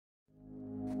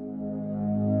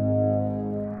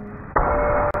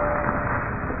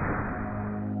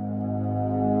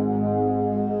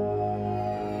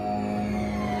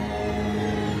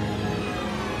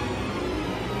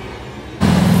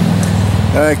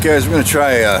Alright guys, we're going to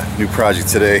try a new project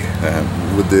today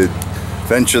with the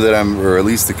venture that or at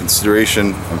least the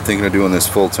consideration, I'm thinking of doing this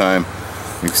full-time.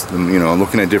 You know, I'm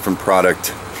looking at different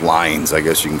product lines, I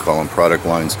guess you can call them product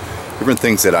lines. Different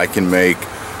things that I can make,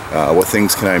 what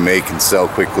things can I make and sell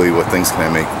quickly, what things can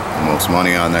I make the most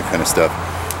money on, that kind of stuff.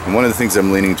 And one of the things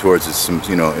I'm leaning towards is some,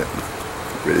 you know, get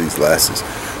rid of these glasses,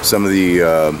 some of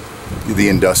the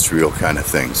industrial kind of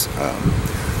things.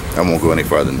 I won't go any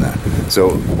farther than that.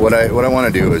 So what I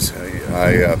want to do is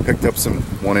I picked up some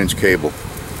 1-inch cable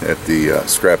at the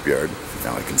scrapyard.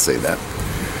 Now I can say that.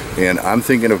 And I'm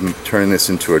thinking of turning this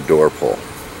into a door pull.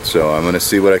 So I'm going to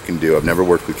see what I can do. I've never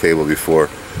worked with cable before.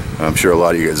 I'm sure a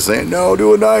lot of you guys are saying, no,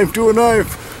 do a knife, do a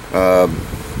knife.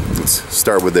 Let's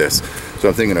start with this. So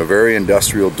I'm thinking a very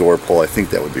industrial door pull. I think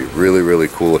that would be really, really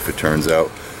cool if it turns out.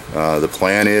 The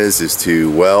plan is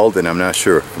to weld, and I'm not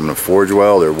sure if I'm going to forge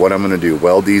weld or what I'm going to do.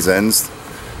 Weld these ends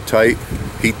tight,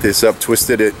 heat this up, twist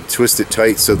it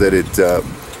tight so that it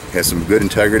has some good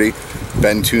integrity.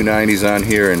 Bend 290s on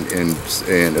here and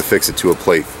affix it to a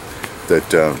plate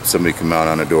that somebody can mount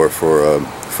on a door for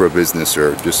a business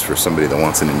or just for somebody that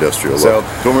wants an industrial look. So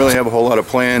don't really have a whole lot of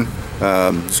plan.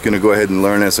 Just going to go ahead and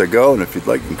learn as I go, and if you'd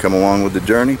like, you can come along with the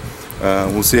journey.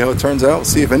 We'll see how it turns out. We'll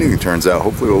see if anything turns out.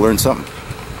 Hopefully we'll learn something.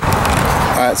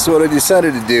 Alright, so what I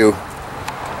decided to do,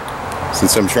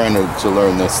 since I'm trying to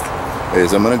learn this,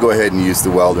 is I'm going to go ahead and use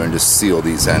the welder and just seal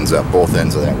these ends up, both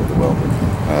ends of that with the welder.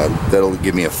 That'll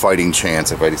give me a fighting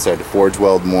chance if I decide to forge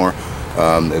weld more.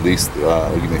 At least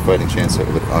it'll give me a fighting chance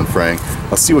on fraying.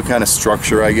 I'll see what kind of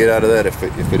structure I get out of that. If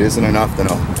it isn't enough,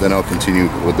 then I'll continue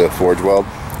with the forge weld.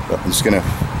 But I'm just going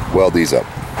to weld these up.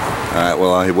 Alright,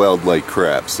 well, I weld like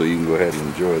crap, so you can go ahead and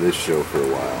enjoy this show for a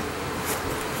while.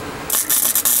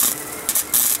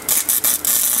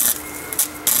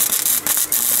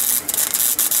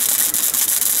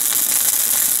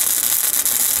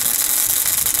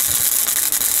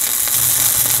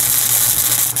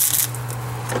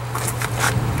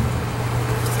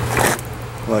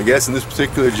 Well, I guess in this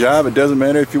particular job, it doesn't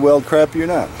matter if you weld crappy or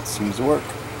not. It seems to work.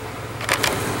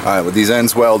 Alright, with these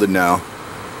ends welded now,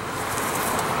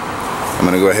 I'm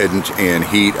going to go ahead and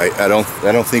heat. I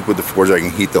don't think with the forge I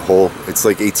can heat the whole. It's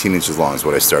like 18 inches long is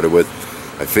what I started with.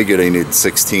 I figured I needed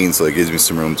 16, so it gives me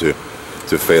some room to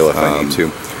fail if I need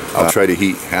to. I'll try to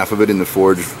heat half of it in the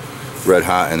forge red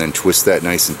hot and then twist that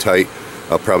nice and tight.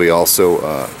 I'll probably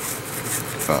also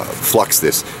flux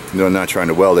this. You know, I'm not trying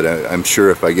to weld it. I'm sure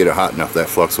if I get it hot enough, that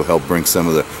flux will help bring some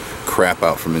of the crap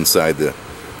out from inside the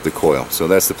coil. So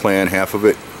that's the plan. Half of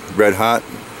it red hot,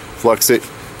 flux it,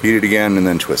 heat it again, and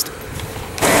then twist it.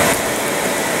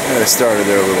 I started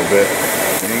there a little bit.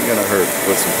 It ain't gonna hurt to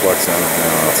put some flux on it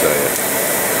now, I'll tell you.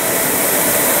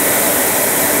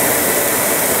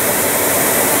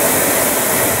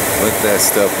 Let that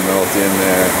stuff melt in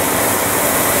there.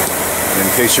 And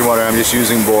in case you're wondering, I'm just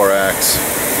using borax.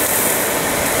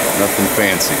 Nothing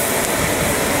fancy.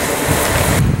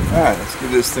 Alright, let's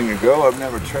give this thing a go. I've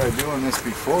never tried doing this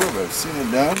before, but I've seen it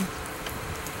done.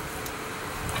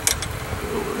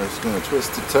 So we're just going to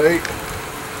twist it tight.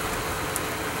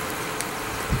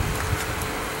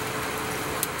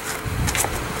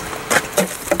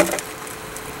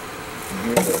 You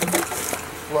hear the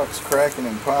flux cracking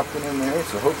and popping in there,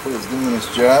 so hopefully it's doing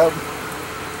its job.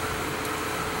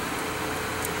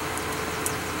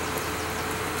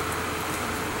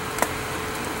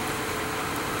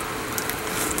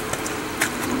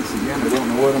 Again, I don't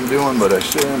know what I'm doing, but I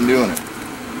sure am doing it.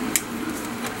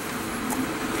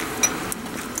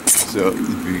 So,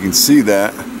 if you can see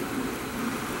that,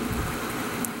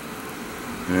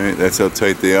 alright, that's how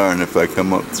tight they are, and if I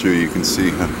come up through, you can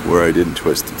see where I didn't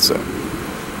twist it. So,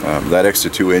 that extra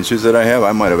 2 inches that I have,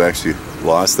 I might have actually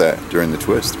lost that during the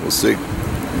twist. We'll see.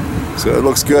 So, it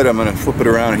looks good. I'm going to flip it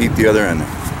around and heat the other end.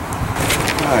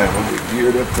 Alright, we'll get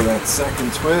geared up for that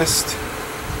second twist.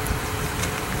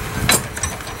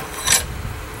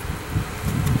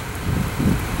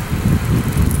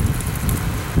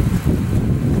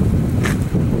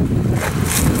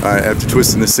 Alright, after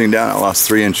twisting this thing down, I lost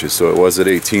 3 inches, so it was at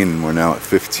 18 and we're now at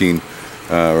 15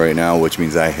 right now, which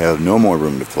means I have no more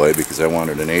room to play because I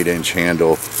wanted an 8-inch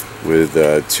handle with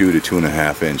 2 to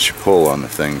 2.5 inch pull on the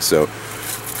thing, so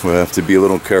we'll have to be a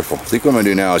little careful. I think what I'm going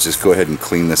to do now is just go ahead and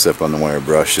clean this up on the wire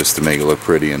brush just to make it look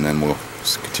pretty, and then we'll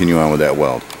just continue on with that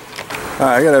weld.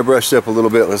 Alright, I got it brushed up a little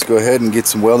bit. Let's go ahead and get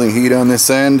some welding heat on this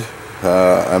end.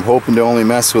 I'm hoping to only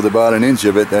mess with about 1 inch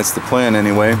of it. That's the plan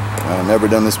anyway. I've never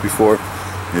done this before.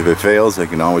 If it fails, I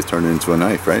can always turn it into a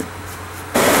knife, right?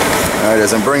 Alright,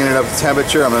 as I'm bringing it up to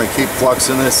temperature, I'm going to keep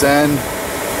fluxing this end.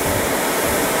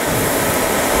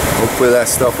 Hopefully that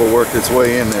stuff will work its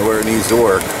way in there where it needs to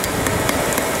work.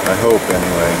 I hope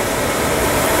anyway.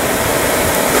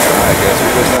 I guess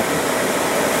there's nothing.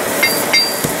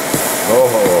 Oh,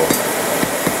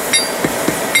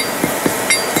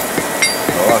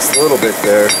 I lost a little bit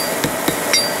there.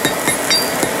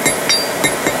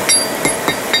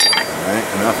 Alright,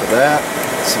 enough of that.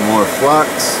 Some more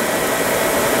flux.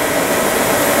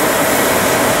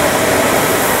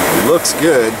 It looks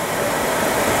good,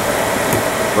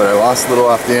 but I lost a little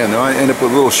off the end. Now I end up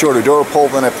with a little shorter door pull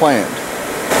than I planned.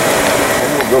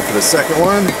 And we'll go for the second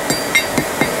one.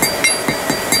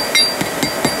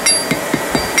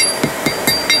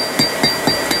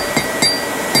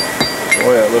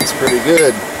 Oh yeah, it looks pretty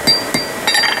good.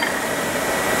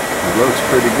 It looks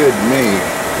pretty good to me.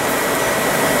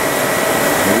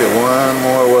 We'll get one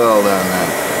more weld on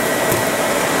that.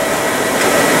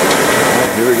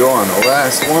 Alright, here we go on the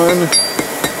last one.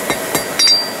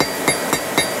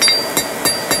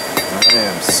 I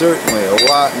am certainly a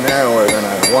lot narrower than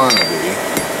I want to be.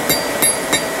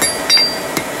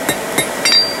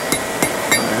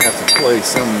 I have to play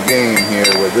some game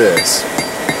here with this.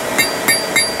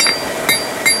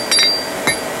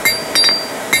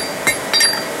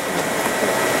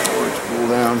 Pull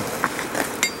down,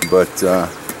 but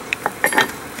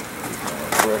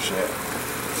brush it.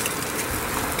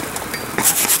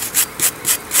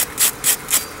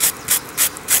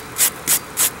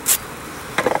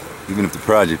 Even if the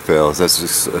project fails, that's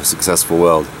just a successful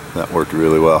weld. That worked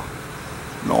really well.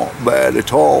 Not bad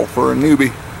at all for a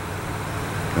newbie.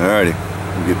 Alrighty,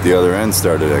 we'll get the other end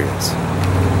started, I guess.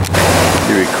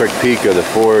 Give you a quick peek of the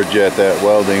forge at that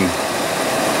welding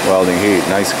heat.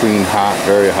 Nice, clean, hot,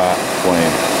 very hot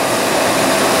flame.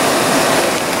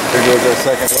 Here goes our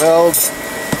second weld.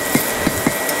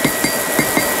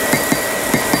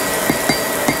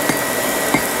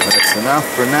 That's enough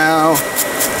for now.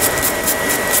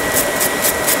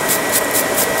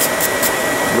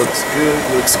 Looks good,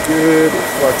 looks good. We'll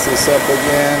flux this up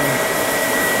again.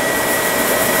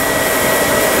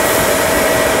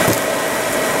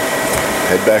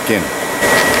 Head back in.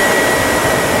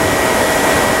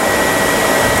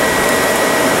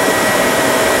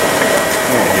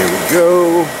 And here we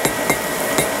go.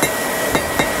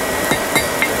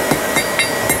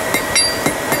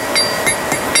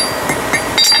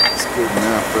 That's good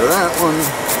enough for that one.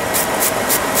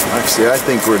 Actually, I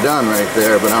think we're done right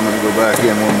there, but I'm going to go back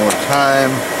in one more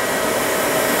time.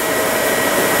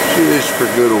 Just for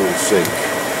good old sake.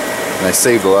 And I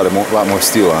saved a lot more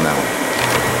steel on that one.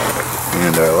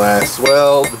 And our last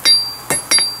weld.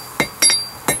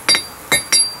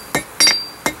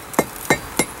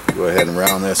 Go ahead and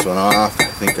round this one off. I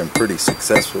think I'm pretty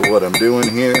successful what I'm doing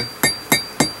here.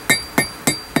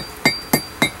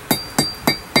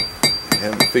 I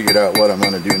haven't figured out what I'm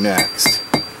going to do next.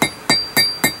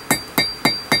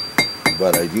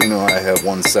 But I do know I have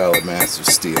one solid mass of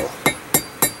steel.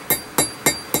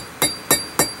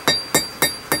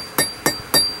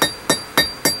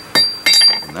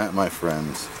 And that, my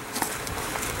friends,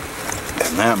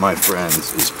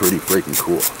 is pretty freaking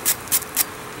cool.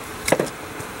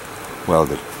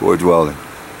 Welded, forge welding.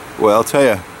 Well, I'll tell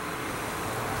you,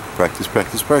 practice,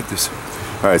 practice, practice.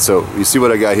 Alright, so you see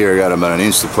what I got here? I got about an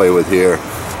inch to play with here.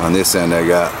 On this end I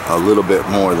got a little bit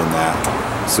more than that.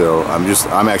 So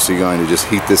I'm actually going to just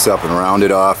heat this up and round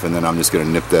it off, and then I'm just going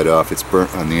to nip that off. It's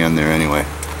burnt on the end there anyway.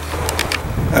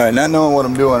 Alright, not knowing what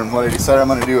I'm doing, what I decided I'm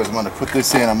going to do is I'm going to put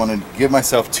this in. I'm going to give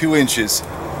myself 2 inches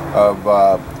of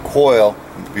coil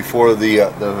before the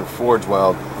forge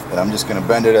weld, and I'm just going to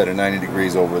bend it at a 90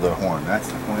 degrees over the horn. That's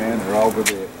the plan, or over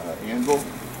the anvil.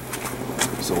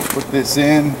 So we'll put this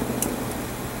in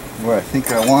where I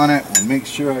think I want it. We'll make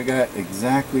sure I got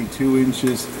exactly 2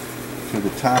 inches to the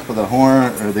top of the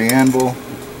horn or the anvil.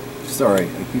 Sorry,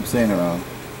 I keep saying it wrong.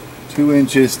 2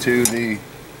 inches to the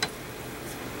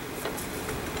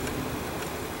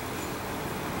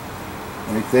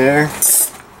right there. I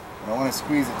don't want to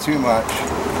squeeze it too much.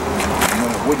 I'm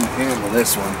going to wooden handle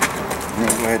this one. I'm going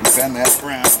to go ahead and bend that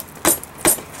around.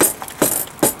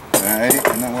 Alright,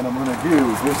 and then what I'm going to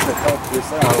do, just to help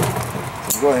this out,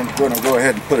 I'm going to go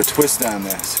ahead and put a twist on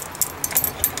this.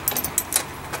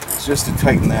 It's just to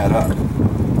tighten that up.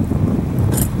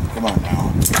 Come on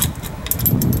now.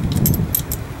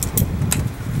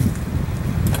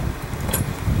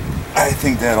 I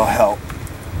think that'll help.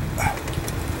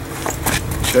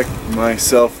 Check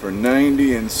myself for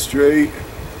 90 and straight.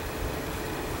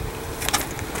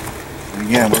 And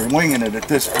again, we're winging it at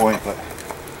this point, but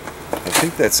I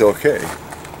think that's okay.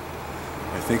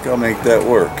 I think I'll make that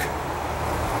work.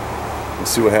 We'll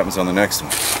see what happens on the next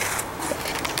one.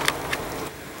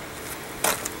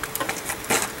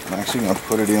 I'm actually going to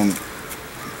put it in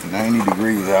 90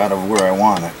 degrees out of where I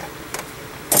want it.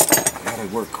 Gotta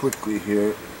work quickly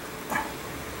here.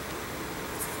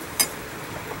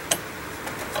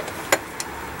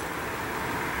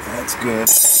 That's good.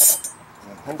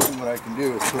 I'm hoping what I can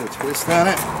do is put a twist on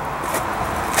it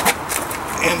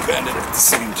and bend it at the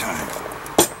same time.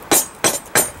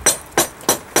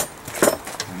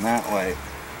 And that way,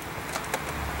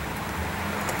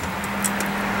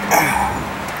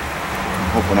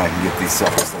 I'm hoping I can get these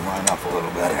suckers to line up a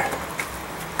little better.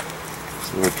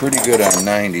 So we're pretty good on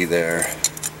 90 there.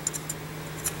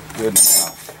 Good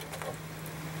enough.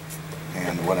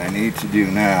 And what I need to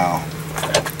do now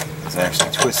is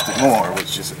actually twist it more,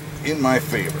 which is in my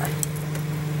favor.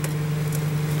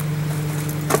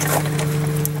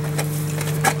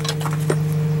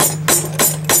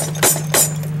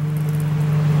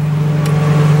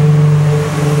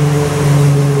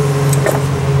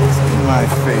 It's in my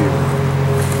favor,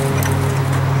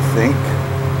 I think.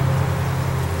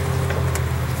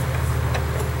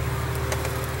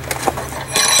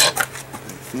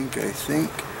 I think.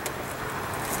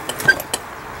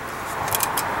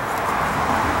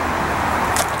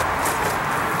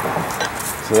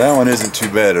 So that one isn't too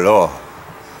bad at all.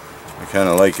 I kind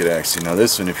of like it actually. Now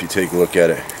this one, if you take a look at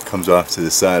it, comes off to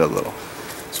the side a little.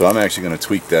 So I'm actually going to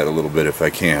tweak that a little bit if I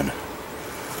can.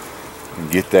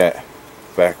 And get that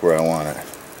back where I want it.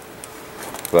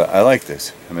 But I like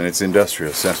this. I mean, it's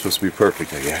industrial, so that's supposed to be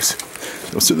perfect, I guess.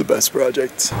 Those are the best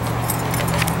projects.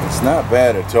 It's not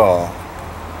bad at all.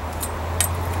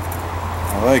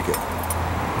 I like it.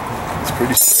 It's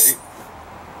pretty straight.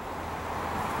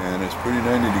 And it's pretty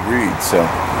 90 degrees, so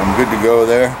I'm good to go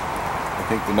there. I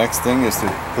think the next thing is to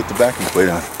put the backing plate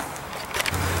on.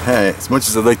 Hey, as much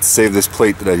as I'd like to save this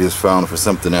plate that I just found for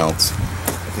something else,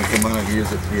 I think I'm going to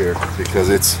use it here because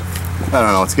it's, I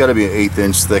don't know, it's got to be an 1/8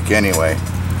 inch thick anyway.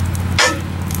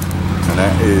 And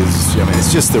that is, I mean,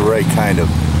 it's just the right kind of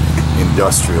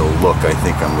industrial look I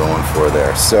think I'm going for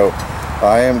there. So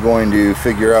I am going to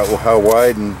figure out how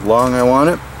wide and long I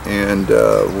want it, and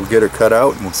we'll get her cut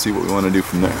out and we'll see what we want to do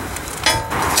from there.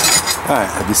 Alright,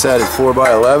 I decided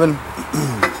 4x11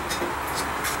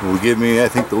 will give me, I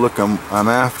think, the look I'm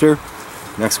after.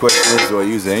 Next question is, do I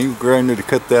use an angle grinder to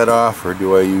cut that off, or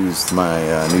do I use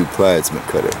my new plasma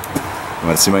cutter? You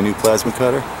want to see my new plasma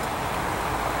cutter?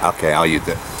 Okay, I'll use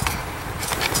it.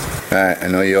 Alright, I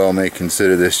know you all may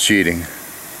consider this cheating.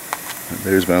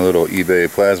 There's my little eBay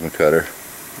plasma cutter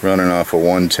running off a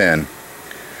 110.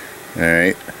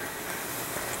 Alright.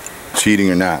 Cheating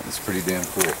or not, it's pretty damn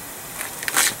cool.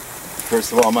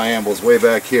 First of all, my handle's way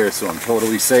back here, so I'm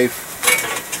totally safe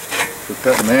for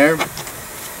cutting there.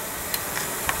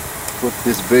 Put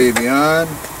this baby on.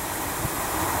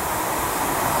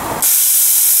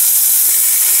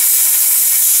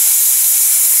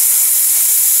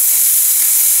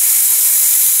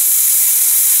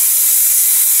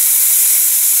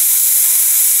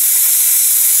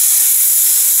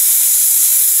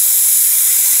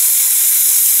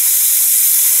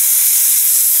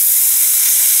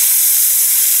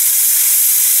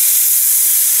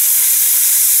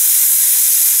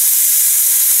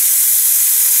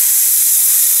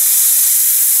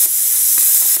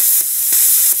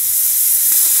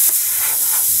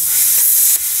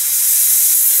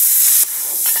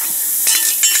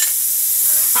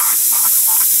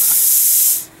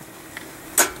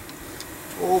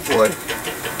 Oh boy,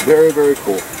 very, very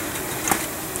cool.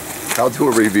 I'll do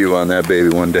a review on that baby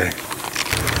one day.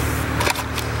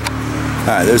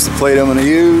 Alright, there's the plate I'm going to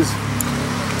use.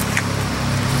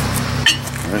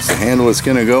 There's the handle it's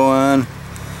going to go on.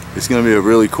 It's going to be a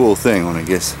really cool thing when it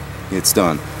gets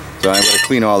done. So I'm going to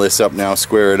clean all this up now,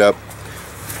 square it up,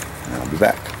 and I'll be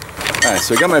back. Alright,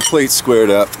 so I got my plate squared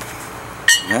up.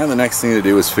 Now the next thing to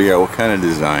do is figure out what kind of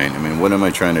design. I mean, what am I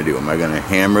trying to do? Am I going to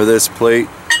hammer this plate?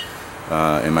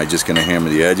 Am I just going to hammer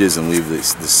the edges and leave the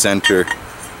center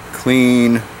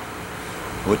clean?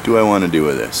 What do I want to do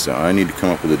with this? So I need to come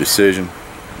up with a decision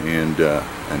and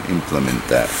implement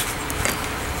that.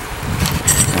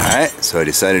 Alright, so I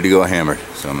decided to go hammered.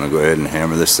 So I'm going to go ahead and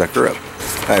hammer this sucker up.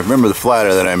 I remember the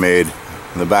flatter that I made.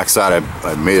 On the back side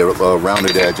I made a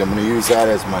rounded edge. I'm going to use that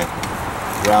as my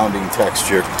rounding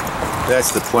texture.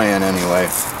 That's the plan anyway.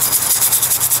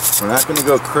 We're not going to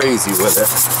go crazy with it.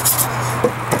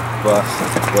 But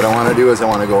what I want to do is I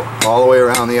want to go all the way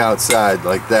around the outside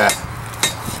like that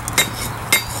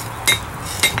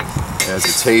as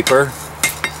a taper.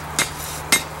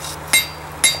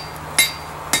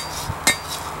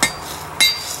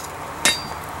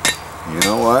 You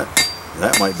know what?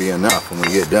 That might be enough when we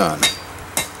get done.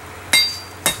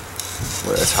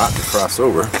 Well, it's hot to cross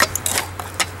over.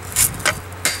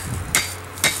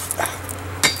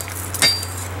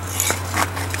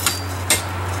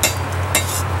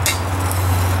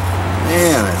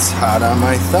 hot on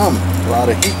my thumb. A lot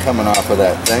of heat coming off of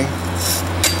that thing.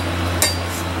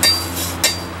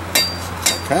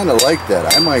 I kind of like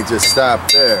that. I might just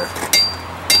stop there,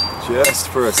 just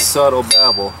for a subtle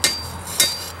bevel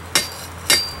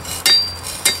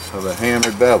of a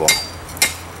hammered bevel.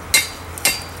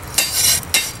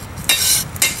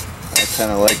 I kind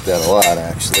of like that a lot,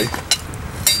 actually.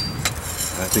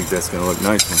 I think that's going to look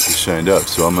nice once it's shined up.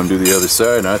 So I'm going to do the other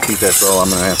side, and I think that's all I'm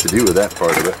going to have to do with that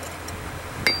part of it.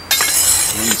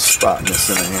 I'm spotting this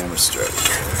in a hammer strike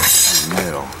in the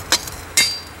middle.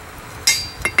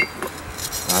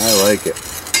 I like it.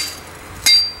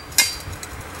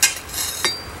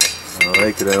 I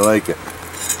like it, I like it.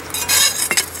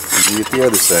 And get the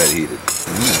other side heated.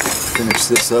 Finish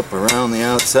this up around the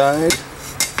outside.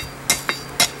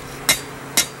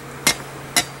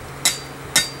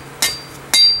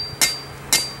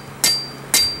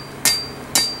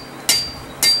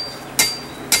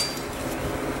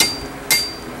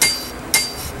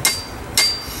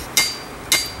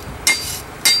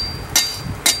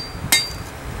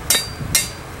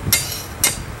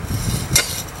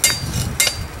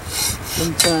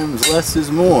 Sometimes less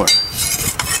is more.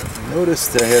 I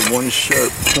noticed I had one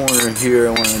sharp corner here.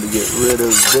 I wanted to get rid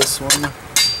of this one.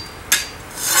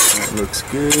 That looks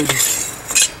good.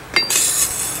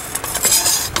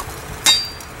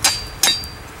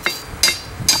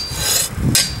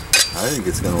 I think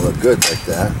it's going to look good like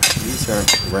that. These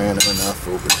aren't random enough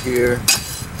over here.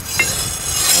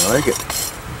 I like it.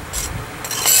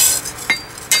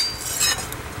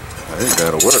 I think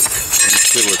that'll work.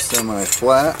 Until it's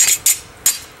semi-flat.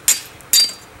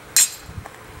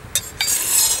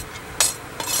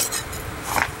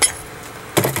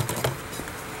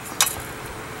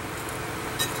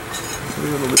 A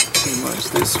little bit too much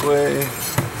this way.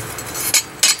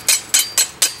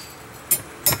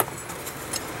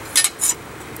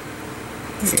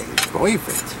 Yeah,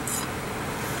 perfect.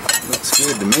 Looks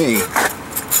good to me.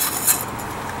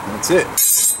 That's it.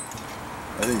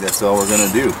 I think that's all we're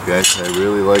gonna do, guys. I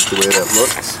really like the way that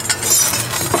looks.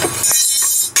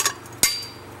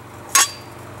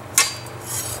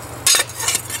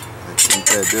 I think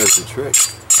that does the trick.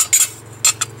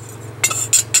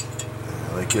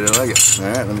 I like it, I like it.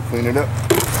 Alright, let me clean it up.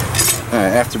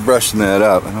 Alright, after brushing that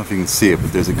up, I don't know if you can see it,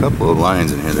 but there's a couple of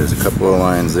lines in here. There's a couple of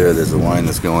lines there. There's a line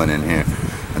that's going in here.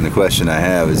 And the question I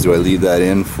have is, do I leave that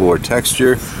in for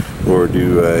texture, or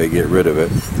do I get rid of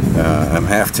it? I'm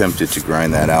half tempted to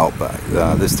grind that out, but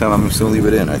this time I'm just going to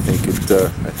leave it in. I think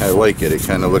I like it. It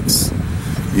kind of looks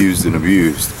used and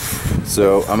abused.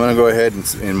 So I'm going to go ahead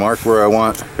and mark where I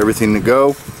want everything to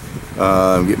go.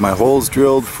 Get my holes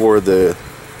drilled for the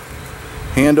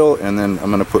handle, and then I'm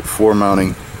going to put 4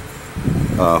 mounting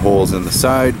holes in the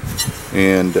side,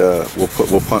 and we'll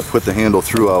put the handle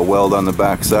through. I'll weld on the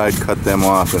back side, cut them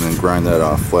off, and then grind that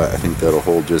off flat. I think that'll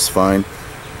hold just fine,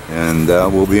 and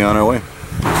we'll be on our way.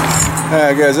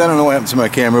 Alright guys, I don't know what happened to my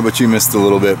camera, but you missed a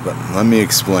little bit, but let me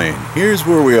explain. Here's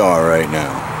where we are right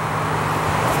now.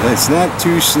 And it's not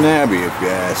too snabby if you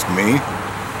ask me.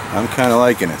 I'm kind of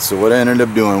liking it. So what I ended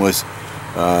up doing was,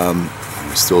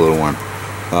 it's still a little warm,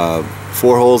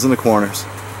 4 holes in the corners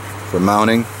for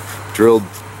mounting, drilled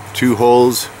 2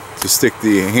 holes to stick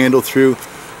the handle through,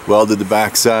 welded the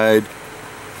back side,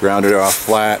 grounded it off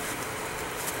flat.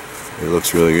 It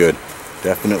looks really good.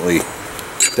 Definitely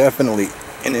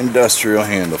an industrial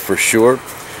handle for sure.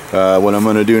 What I'm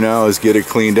going to do now is get it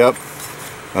cleaned up,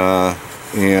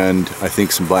 and I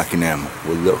think some black enamel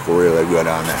will look really good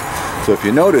on that. So if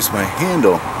you notice, my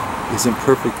handle isn't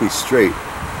perfectly straight.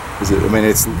 I mean,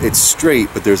 it's straight,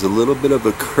 but there's a little bit of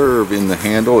a curve in the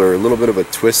handle, or a little bit of a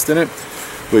twist in it,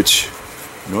 which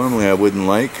normally I wouldn't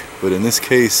like, but in this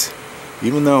case,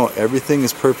 even though everything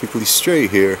is perfectly straight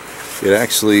here, it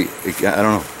actually, I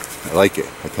don't know, I like it.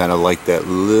 I kind of like that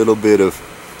little bit of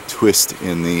twist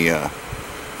in the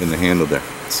handle there.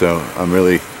 So I'm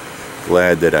really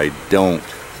glad that I don't.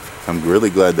 I'm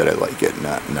really glad that I like it,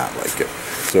 not like it.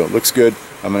 So it looks good.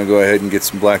 I'm going to go ahead and get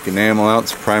some black enamel out,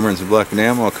 some primer and some black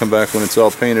enamel. I'll come back when it's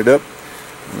all painted up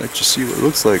and let you see what it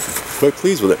looks like. I'm quite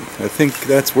pleased with it. I think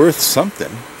that's worth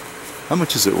something. How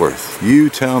much is it worth? You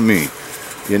tell me.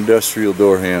 The industrial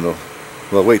door handle.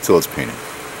 Well, wait till it's painted.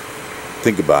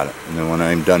 Think about it, and then when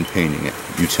I'm done painting it,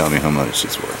 you tell me how much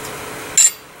it's worth.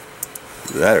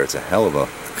 That, or it's a hell of a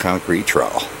concrete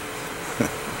trowel.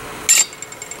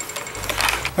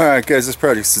 Alright guys, this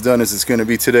project's as done as it's going to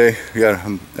be today. I got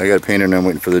it painted and I'm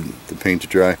waiting for the paint to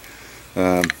dry.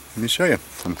 Let me show you.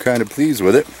 I'm kind of pleased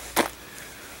with it.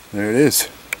 There it is.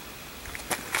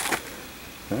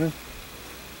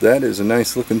 That is a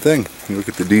nice looking thing. You look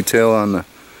at the detail on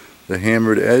the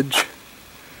hammered edge.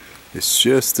 It's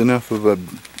just enough of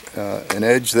an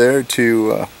edge there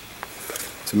to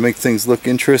make things look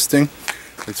interesting.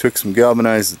 I took some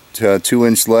galvanized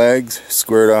 2-inch lags,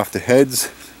 squared off the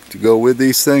heads to go with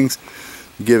these things,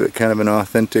 give it kind of an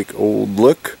authentic old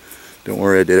look. Don't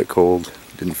worry, I did it cold,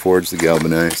 didn't forge the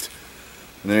galvanized.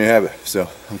 And there you have it. So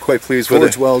I'm quite pleased with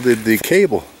it. Forge welded the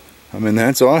cable. I mean,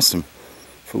 that's awesome.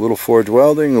 For a little forge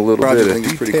welding, a little bit of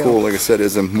detail. Pretty cool. Like I said,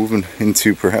 as I'm moving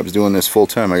into perhaps doing this full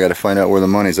time, I got to find out where the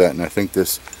money's at. And I think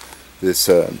this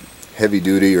heavy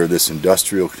duty or this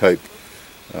industrial type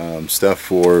stuff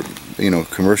for, you know,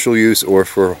 commercial use or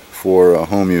for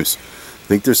home use, I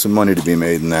think there's some money to be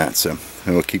made in that. So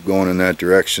we'll keep going in that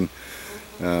direction.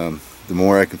 The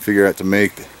more I can figure out to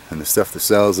make and the stuff that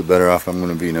sells, the better off I'm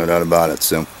going to be, no doubt about it.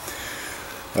 So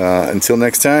until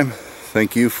next time,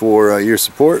 thank you for your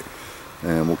support,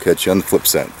 and we'll catch you on the flip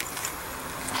side.